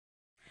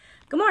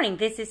Good morning,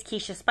 this is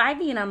Keisha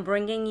Spivey and I'm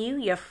bringing you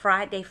your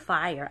Friday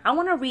Fire. I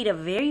want to read a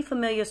very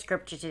familiar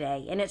scripture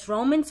today, and it's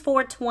Romans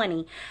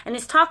 4:20, and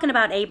it's talking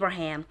about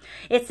Abraham.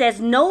 It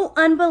says, "No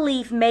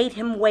unbelief made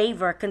him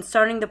waver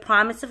concerning the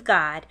promise of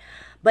God,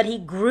 but he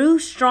grew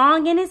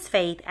strong in his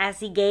faith as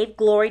he gave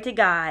glory to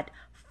God,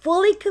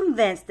 fully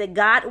convinced that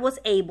God was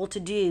able to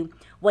do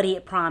what he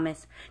had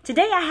promised."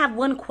 Today I have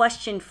one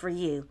question for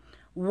you.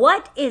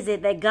 What is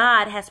it that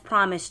God has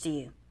promised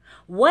you?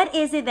 What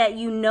is it that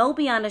you know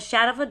beyond a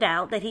shadow of a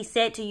doubt that he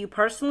said to you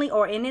personally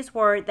or in his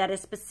word that is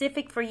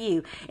specific for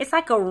you? It's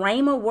like a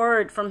rhema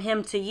word from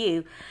him to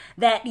you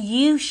that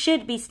you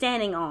should be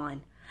standing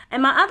on.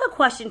 And my other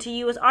question to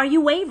you is, are you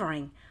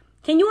wavering?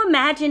 Can you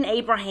imagine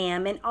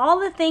Abraham and all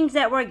the things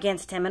that were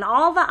against him and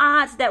all the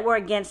odds that were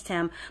against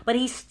him, but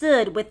he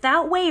stood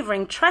without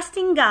wavering,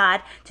 trusting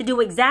God to do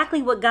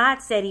exactly what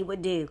God said he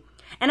would do?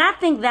 And I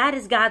think that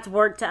is God's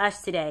word to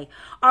us today.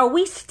 Are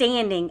we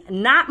standing,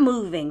 not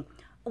moving,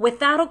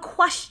 without a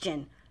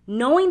question,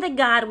 knowing that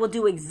God will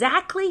do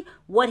exactly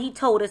what he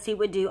told us he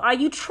would do? Are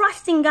you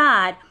trusting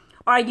God,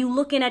 or are you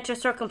looking at your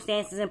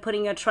circumstances and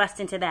putting your trust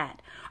into that?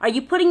 Are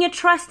you putting your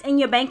trust in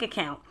your bank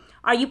account?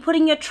 Are you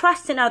putting your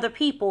trust in other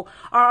people?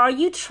 Or are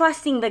you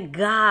trusting the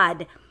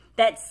God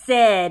that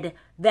said,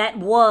 that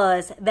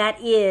was, that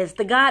is,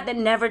 the God that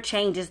never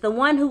changes, the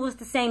one who was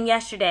the same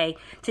yesterday,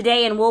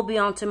 today, and will be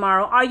on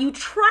tomorrow? Are you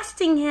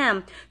trusting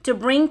him to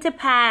bring to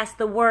pass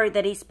the word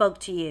that he spoke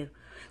to you?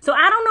 So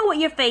I don't know what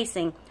you're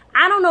facing.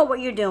 I don't know what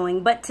you're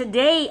doing. But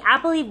today,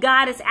 I believe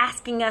God is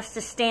asking us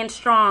to stand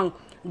strong,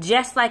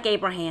 just like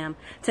Abraham,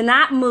 to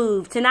not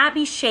move, to not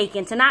be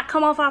shaken, to not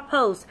come off our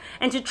post,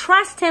 and to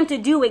trust him to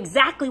do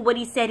exactly what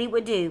he said he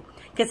would do,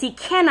 because he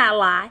cannot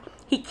lie.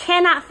 He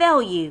cannot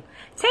fail you.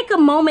 Take a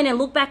moment and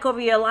look back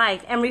over your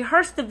life and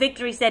rehearse the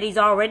victories that he's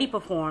already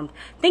performed.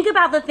 Think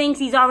about the things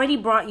he's already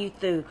brought you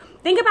through.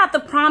 Think about the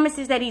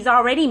promises that he's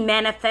already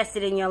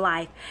manifested in your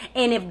life.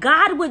 And if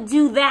God would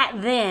do that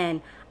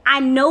then, I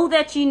know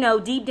that you know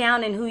deep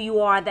down in who you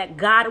are that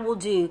God will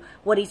do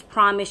what he's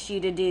promised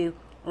you to do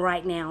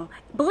right now.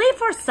 Believe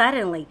for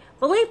suddenly.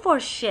 Believe for a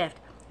shift.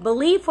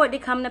 Believe for it to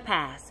come to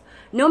pass.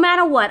 No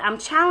matter what, I'm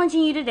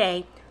challenging you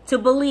today to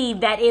believe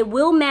that it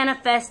will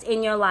manifest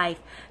in your life.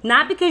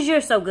 Not because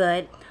you're so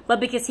good, but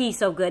because he's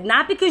so good.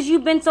 Not because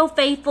you've been so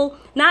faithful.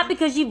 Not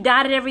because you've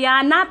dotted every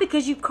I. Not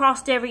because you've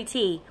crossed every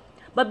T.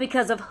 But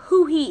because of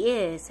who he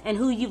is and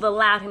who you've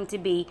allowed him to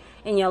be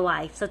in your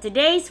life. So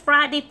today's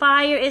Friday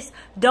Fire is,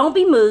 don't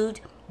be moved,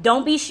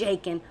 don't be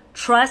shaken.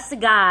 Trust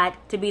God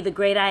to be the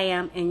great I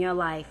am in your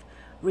life.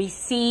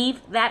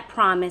 Receive that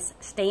promise,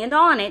 stand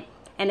on it,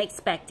 and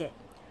expect it.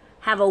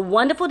 Have a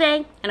wonderful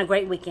day and a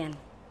great weekend.